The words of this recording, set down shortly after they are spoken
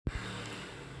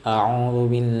أعوذ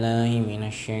بالله من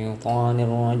الشيطان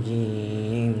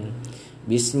الرجيم.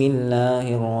 بسم الله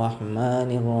الرحمن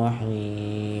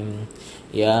الرحيم.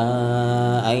 يا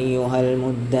أيها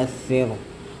المدثر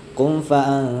قم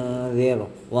فأنذر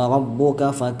وربك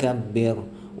فكبر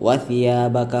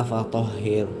وثيابك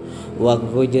فطهر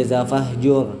والرجز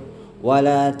فاهجر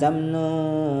ولا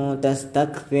تمنن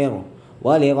تستكثر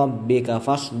ولربك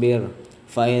فاصبر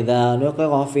فإذا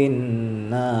نقر في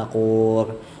الناقور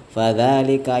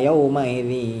فذلك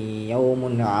يومئذ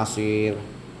يوم عسير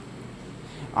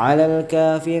على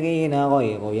الكافرين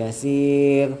غير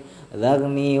يسير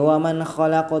ذرني ومن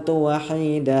خلقت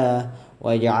وحيدا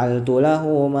وجعلت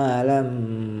له مالا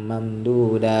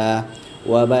ممدودا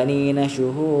وبنين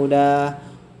شهودا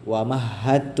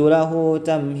ومهدت له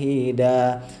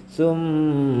تمهيدا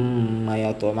ثم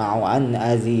يطمع أن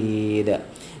أزيد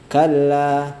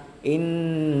كلا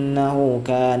إنه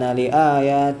كان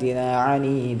لآياتنا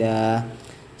عنيدا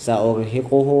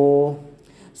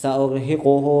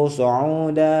سأرهقه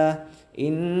صعودا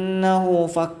إنه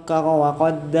فكر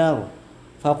وقدر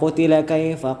فقتل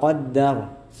كيف قدر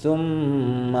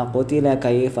ثم قتل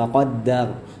كيف قدر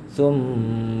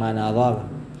ثم نظر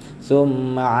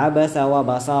ثم عبس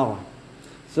وبصر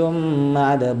ثم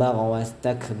أدبر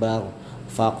واستكبر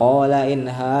فقال إن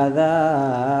هذا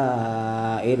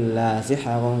إلا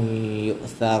سحر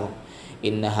يؤثر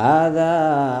إن هذا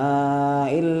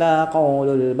إلا قول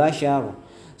البشر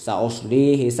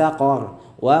سأصليه سقر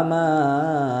وما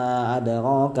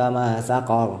أدراك ما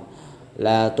سقر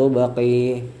لا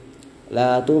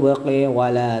تبقي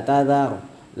ولا تذر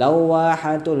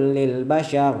لواحة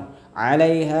للبشر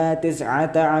عليها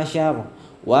 19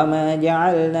 وما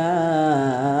جعلنا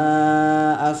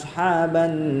أصحاب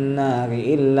النار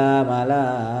إلا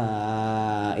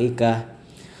ملائكة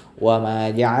وما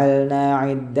جعلنا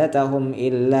عدتهم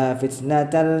إلا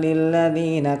فتنة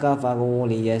للذين كفروا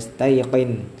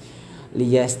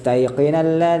ليستيقن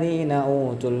الذين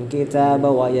أوتوا الكتاب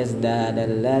ويزداد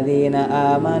الذين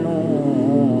آمنوا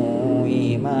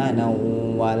إيمانا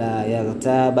ولا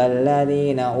يرتاب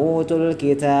الذين أوتوا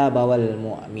الكتاب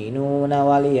والمؤمنون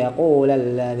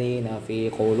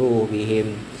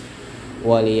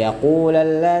وليقول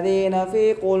الذين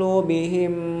في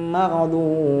قلوبهم مرض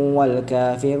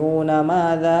والكافرون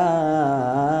ماذا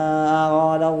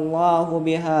أراد الله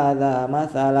بهذا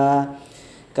مثلا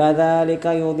كذلك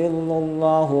يضل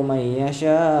الله من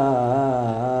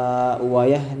يشاء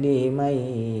ويهدي من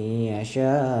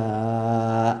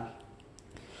يشاء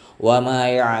وما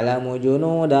يعلم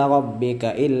جنود ربك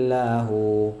إلا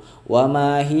هو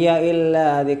وما هي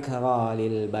إلا ذكرى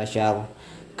للبشر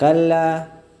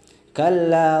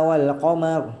كلا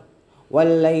والقمر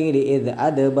والليل إذ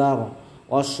أدبر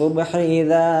والصبح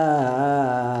إذا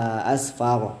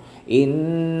أسفر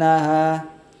إنها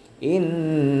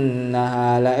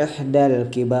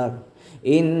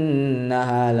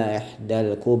لإحدى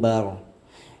الكبر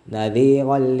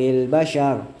نذيرا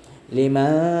للبشر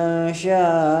لمن شاء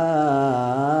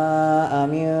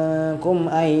منكم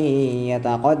أن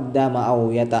يتقدم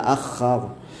أو يتأخر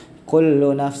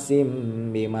كل نفس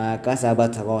بما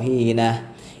كسبت رهينة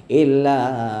إلا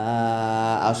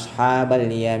أصحاب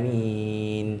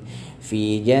اليمين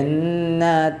في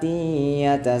جنات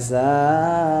يتساءلون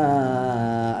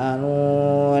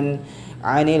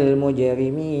عن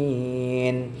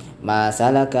المجرمين ما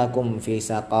سلككم في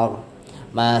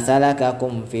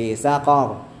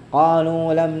سقر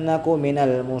قالوا لم نك من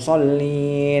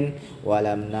المصلين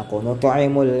ولم نك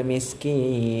نطعم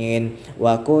المسكين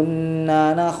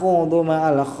وكنا نخوض مع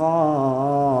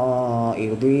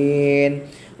الخائضين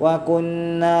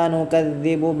وكنا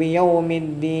نكذب بيوم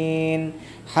الدين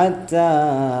حتى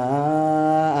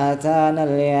أتانا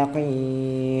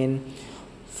اليقين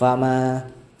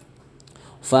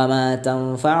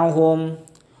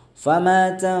فما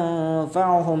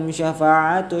تنفعهم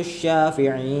شفاعة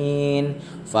الشافعين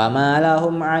فما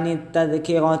لهم عن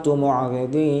التذكرة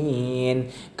معرضين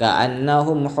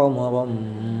كأنهم حمر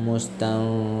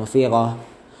مستنفرة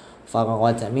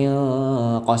فرت من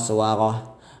قسورة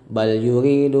بل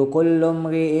يريد كل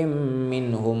امرئ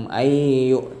منهم أن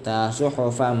يؤتى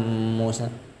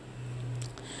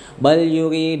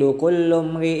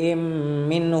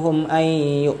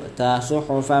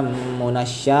صحفا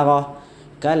منشرة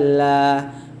كلا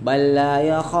بل لا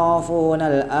يخافون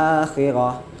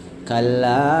الآخرة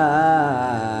كلا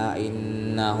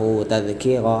إنه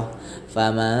تذكرة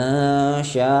فمن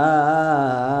شاء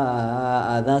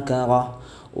ذكره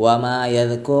وما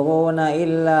يذكرون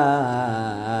إلا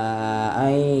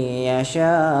أن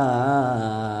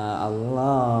يشاء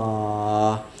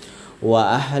الله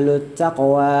وأهل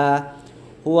التقوى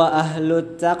وأهل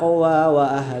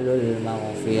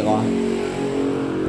المغفرة